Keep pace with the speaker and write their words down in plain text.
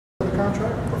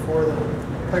contract before the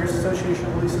Players Association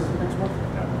releases it next month?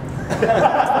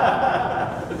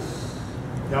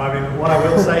 No, I mean, what I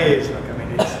will say is, look, I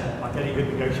mean, it's like any good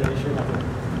negotiation, I think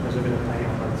there's a bit of pain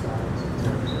on both sides in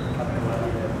terms of coming away.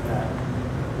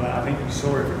 But I think you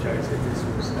saw it from Josef. This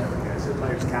was, as a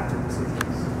player's captain, the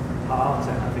city's heart,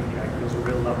 and I think he feels a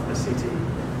real love for the city,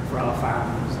 for our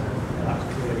fans, and that was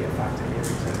clearly a factor here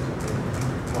in terms of him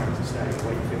wanting to stay, the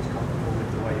way he feels comfortable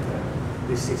with the way that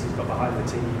this city's got behind the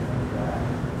team.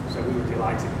 And so we were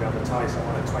delighted to be able to tie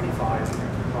someone at 25,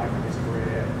 right in his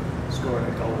career, scoring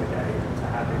a goal a game, and to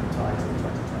have him tied to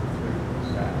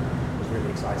 2023 was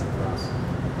really exciting for us.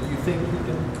 Do you think he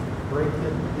can break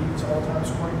the league's all-time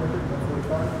scoring record at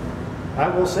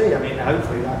 45? We'll see. I mean,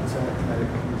 hopefully that he's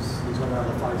won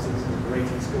around the 5 seasons of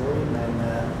rating scoring, then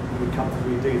he would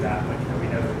comfortably do that. But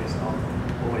we know that it's not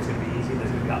always going to be easy.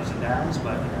 There's going to be ups and downs.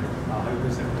 But our hope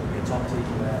is that we're going to be a top team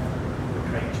where we're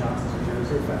creating chances for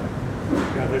Josef.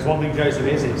 There's one thing Josef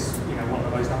is one of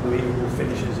the most unbelievable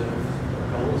finishers of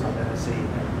goals I've ever seen.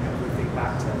 If we think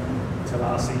back to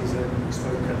last season, we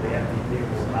spoke at the MVP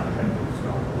award about the Penguins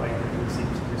goal, the way that he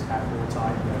seems to just have more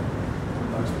time than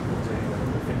most people do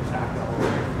to finish that goal.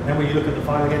 And then when you look at the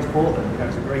final against Portland,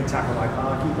 it's a great tackle by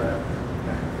Parky, but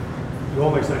you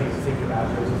almost don't need to think about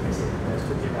Josef missing. There's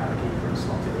took it down the keeper and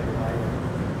slotted it away.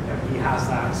 He has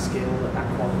that skill and that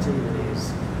quality that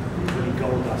is really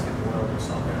gold dust in the world of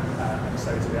soccer. And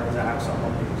so to be able to have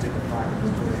someone who's in the prime of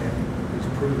his career, who's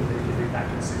proven that he can do that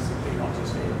consistently, not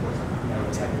just in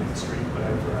a 10-week streak, but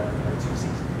over a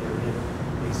 2-season period,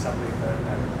 is something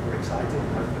that we're excited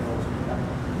and hope that ultimately that.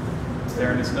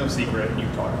 Darren, it's no secret, and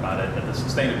you've talked about it, that the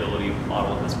sustainability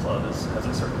model of this club has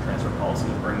a certain transfer policy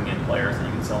of bringing in players that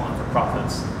you can sell on for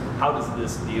profits. How does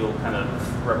this deal kind of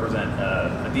represent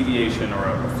a deviation or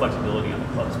a flexibility on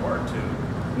the club's part to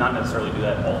not necessarily do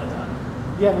that all the time?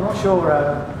 Yeah, I'm not sure.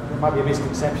 There might be a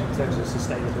misconception in terms of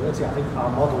sustainability. I think our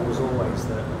model was always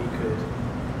that we could,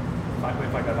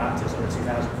 if I go back to sort of 2014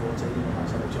 when I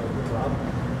sort of joined the club,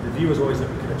 the view was always that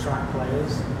we could attract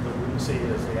players that wouldn't see it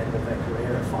as the end of their career,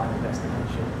 a final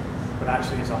destination, but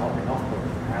actually it's a hopping off point.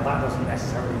 Now that doesn't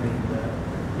necessarily mean that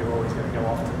you're always going to go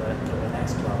off to the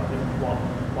next club. I think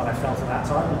what I felt at that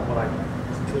time and what I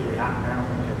clearly have now,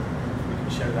 we can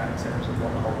show that in terms of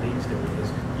what the whole league's doing is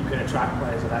you can attract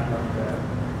players of that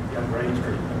younger age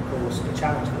group. And of course, the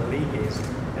challenge for the league is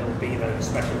it'll be those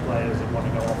special players that want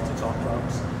to go off to top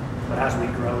clubs. But as we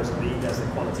grow as a league, as the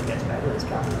quality gets better, it's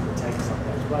capital to take some of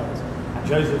those players. And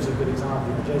Josef's a good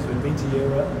example. Josef had been to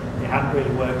Europe, it hadn't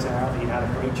really worked out, he had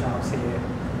a great chance here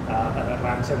at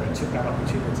Atlanta, and he took that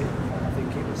opportunity. And I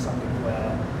think it was something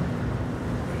where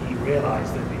he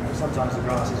realised that sometimes the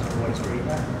grass isn't always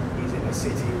greener. He's in a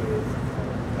city with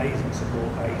amazing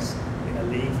support base, in a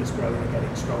league that's growing and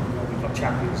getting stronger. We've got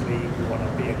Champions League, we want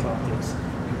to be a club that's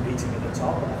competing at the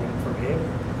top. And I think from him,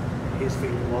 his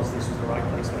feeling was this was the right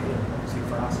place for him. Obviously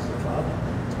for us as a club,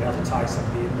 to be able to tie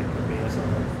somebody in that could be a sort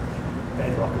of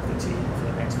bedrock of the team for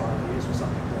the next 5 years was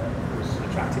something that was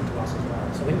attractive to us as well.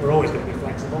 So I think we're always going to be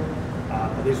flexible,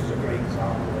 but this was a great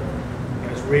example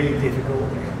of, it's really difficult.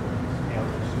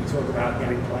 We talk about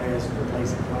getting players and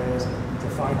replacing players. To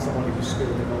find someone who's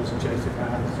skilled in goals and Josef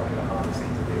had is probably the hardest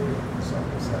thing to do in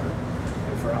soccer. So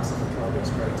for us as a club, it's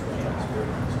great to be able to do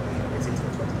it. So it's into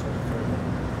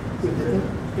 2023. With the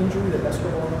injury to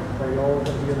Escobar, are you all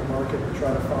going to be in the market to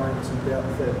try to find some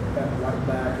depth at right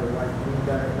back or right wing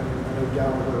back? I mean, I know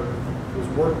Gallagher was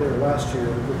worked there last year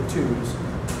with the twos,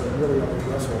 but really on the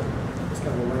wrestle, it's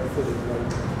kind of a right-footed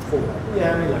right fullback.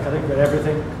 Yeah, I mean, look, I think with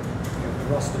everything, the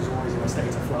roster's always in a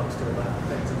state of flux to allow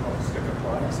things and not to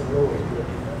comply. So we're always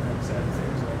looking at certain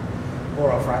things.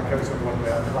 Or our Franco is one of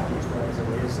the luckiest players that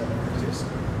is. And just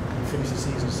he finished the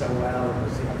season so well and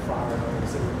was firing on all the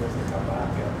cylinders to come back.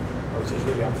 Which is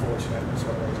really unfortunate. It's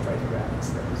one of those training ground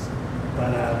incidents.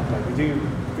 But we do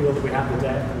feel that we have the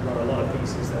depth and we've got a lot of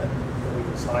pieces that we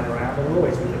can slide around. And we'll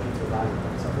always be looking to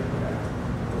evaluate. So I think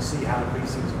we'll see how the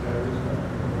preseason goes.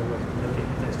 We'll look at if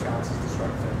there's chances to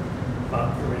strengthen.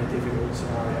 But we're in a difficult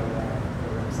scenario where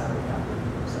we're in a salary cap,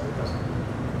 so it doesn't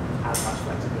have much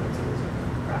flexibility as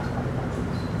perhaps other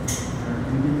countries. Can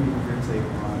you give me your take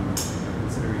on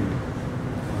considering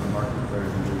the market players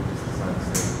and really just decided to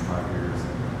stay for 5 years?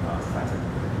 The fact that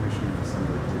the commissioner in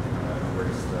December did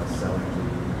embrace the selling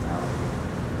league mentality.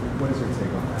 What is your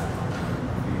take on that?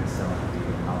 On being a selling league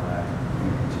and how that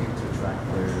can continue to attract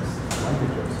players like the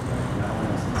Josef, not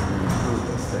only to improve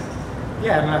but stay?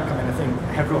 Yeah, I think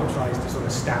everyone tries to sort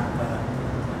of stamp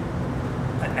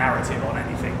a narrative on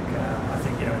anything. I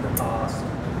think, in the past,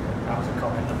 that was a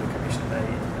comment that the commission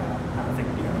made. And I think,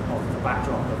 on the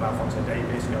backdrop of Alphonso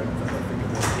Davies going for the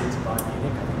bigger war into Bayern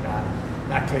Munich, I think that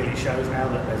that clearly shows now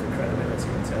that there's a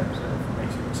credibility in terms of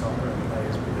Major League Soccer and the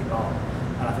players moving on.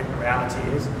 And I think the reality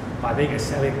is, by being a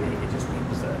selling league, it just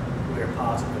means that we're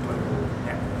part of the global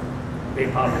network.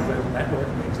 Being part of the global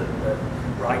network means that at the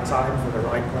right time for the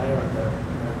right player at the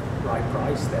right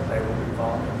price, then they will move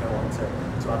on and go on to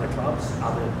other clubs.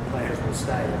 Other players will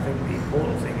stay. I think the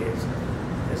important thing is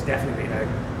there's definitely been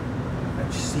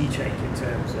a sea change in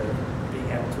terms of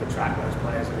being able to attract those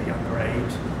players at a younger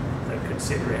age that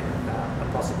consider it a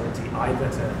possibility either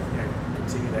to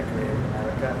continue their career in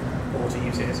America or to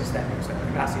use it as a stepping stone. I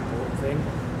think that's the important thing.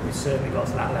 We've certainly got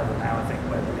to that level now, I think,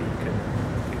 where the league can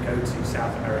go to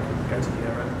South America, go to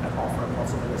Europe and offer a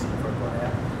possibility for a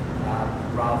player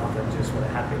rather than just what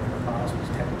it had been in the past, which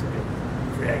tended to be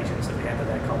free agents at the end of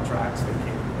their contracts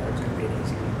thinking it's going to be an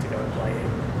easy league to go and play in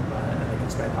and they can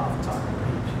spend half the time on the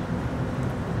beach.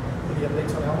 Any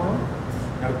updates on Almiron?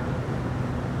 No.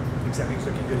 Except he's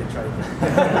looking good in training.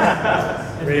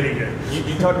 Really good.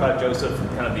 You talked about Josef and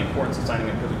kind of the importance of signing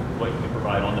him because of what he can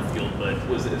provide on the field, but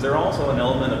is there also an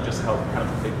element of just how kind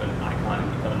of big of an icon he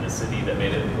become in the city that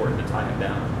made it important to tie him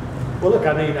down? Well, look,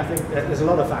 I mean, I think there's a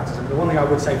lot of factors. And the one thing I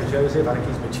would say for Josef, I think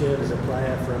he's matured as a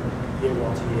player from year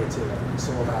 1 to year 2. I think we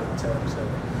saw that in terms of,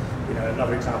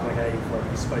 another example I gave when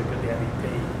he spoke at the MVP.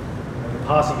 The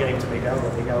pass he gave to Miguel,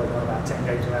 when Miguel had got about 10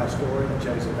 games without scoring, and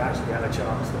Josef actually had a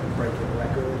chance of breaking the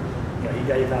record. He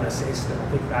gave that assist, and I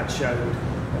think that showed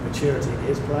a maturity in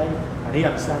his play, and he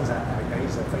understands that now.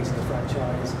 He's facing the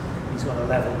franchise. He's got a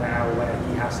level now where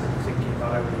he has to be thinking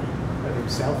not only of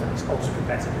himself, and he's ultra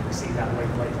competitive. You see that when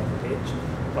he plays on the pitch,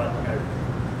 but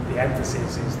the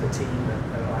emphasis is the team and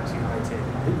Atlanta United.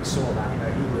 I think we saw that.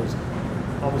 He was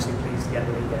obviously pleased to get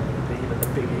the league MVP, but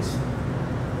the biggest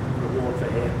reward for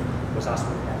him was us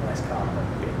winning the MLS Cup and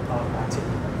being part of that team.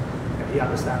 He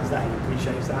understands that, he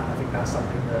appreciates that. I think that's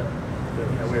something that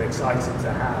we're excited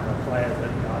to have, a player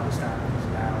that understands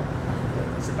now that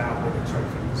it's about winning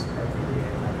trophies every year.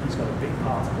 And he's got a big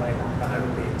part to play in that, not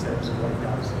only in terms of what he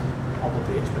does on the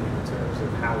pitch, but in terms of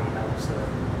how he helps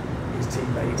his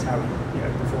teammates, how he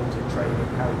performs in training,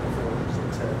 how he performs in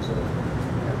terms of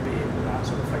being that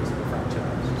sort of face of the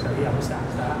franchise. So he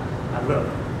understands that. And look,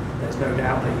 there's no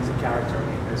doubt that he's a character. I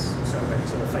mean, there's so many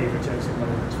sort of favourite Josef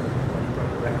moments from when he broke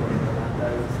the record in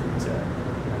Orlando through to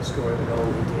scoring the goal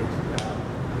he did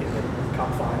in the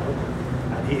cup final.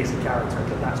 And he is a character,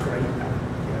 but that's great. And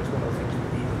it's one of the things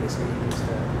we need in this league is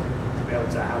to be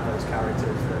able to have those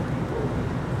characters that people.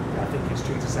 I think it's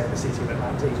true to say the city of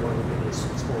Atlanta is one of the biggest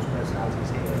sports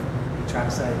personalities here. He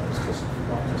transcends just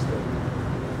not just the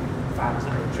fans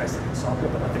that are interested in soccer,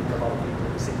 but I think a lot of people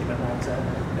in the city of Atlanta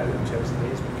know who Josef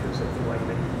is because of the way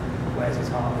that he wears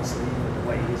his heart on his sleeve and the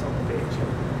way he is on the pitch.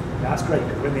 And that's great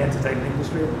because we're in the entertainment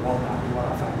industry. We want that. We want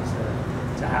our fans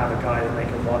to have a guy that they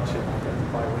can watch and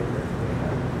identify with.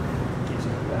 And gives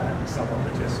you someone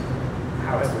that just,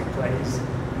 however he plays,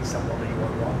 he's someone that you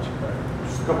want to watch. But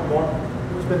just a couple more.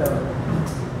 There's been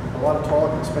a lot of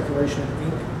talk and speculation in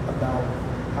ink about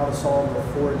how to solve the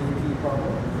 4 DP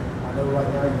problem. I know right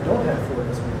now you don't have 4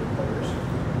 designated players,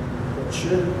 but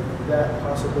should that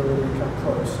possibility come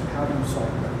close, how do you solve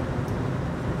that?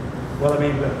 Well, I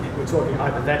mean, we're talking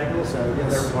hypothetical, so I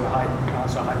don't want to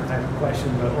answer a hypothetical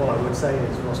question, but all I would say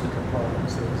is roster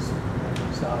compliance is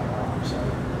starting March. So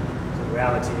the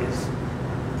reality is,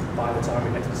 by the time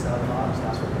we get to the start of March,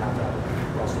 that's when we have to have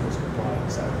a roster that's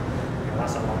compliant. So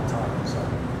that's a long time. So.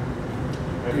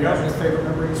 Do you have any favorite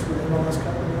memories within MLS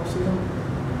Cup in the offseason?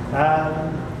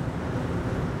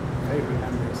 Favorite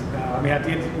memories? I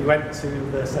mean, we went to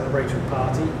the celebratory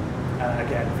party.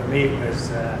 Again, for me, it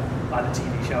was like the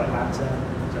TV show Atlanta.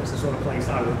 So it's the sort of place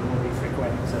I would normally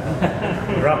frequent.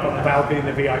 We're up on the balcony in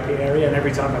the VIP area, and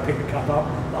every time I pick the cup up,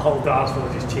 the whole dance floor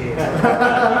just cheers. I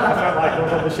felt like I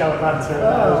was on the show Atlanta.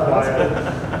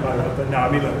 But no, I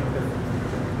mean, look,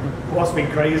 what's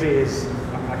been crazy is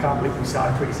I can't believe we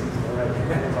started pre-season already.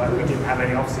 Like we didn't have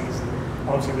any off-season.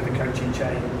 Obviously, with the coaching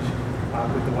change,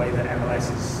 with the way that MLS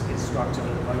is structured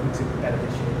at the moment, it'll be better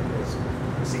this year because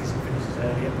the season finishes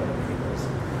earlier. But it was,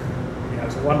 it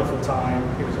was a wonderful time.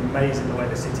 It was amazing the way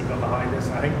the city got behind us.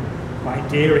 And I think my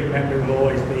endearing memory will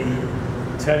always be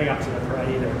turning up to the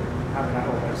parade and having that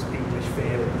almost English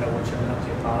feel of no one showing up to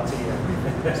your party.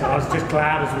 And so I was just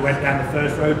glad as we went down the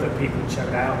first road that people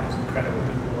showed out. It was incredible.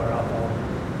 People were up on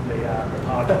the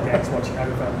parking decks watching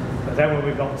over. But then when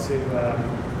we got to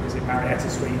Marietta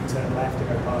Street, turn left to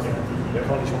go past the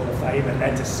College Hall of Fame, and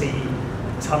then to see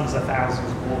tons of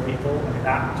thousands more people, I mean,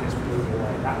 that just blew me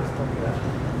away. That was probably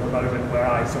the moment where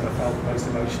I sort of felt most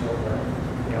emotional.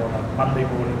 On a Monday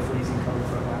morning, freezing cold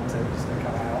for Atlanta, just to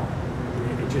come out.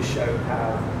 It just showed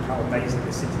how amazing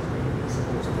the city's been in the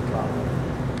support of the club.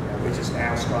 we're just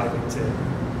now striving to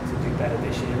do better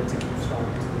this year and to keep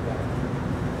striving to do better.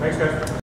 Thanks, guys.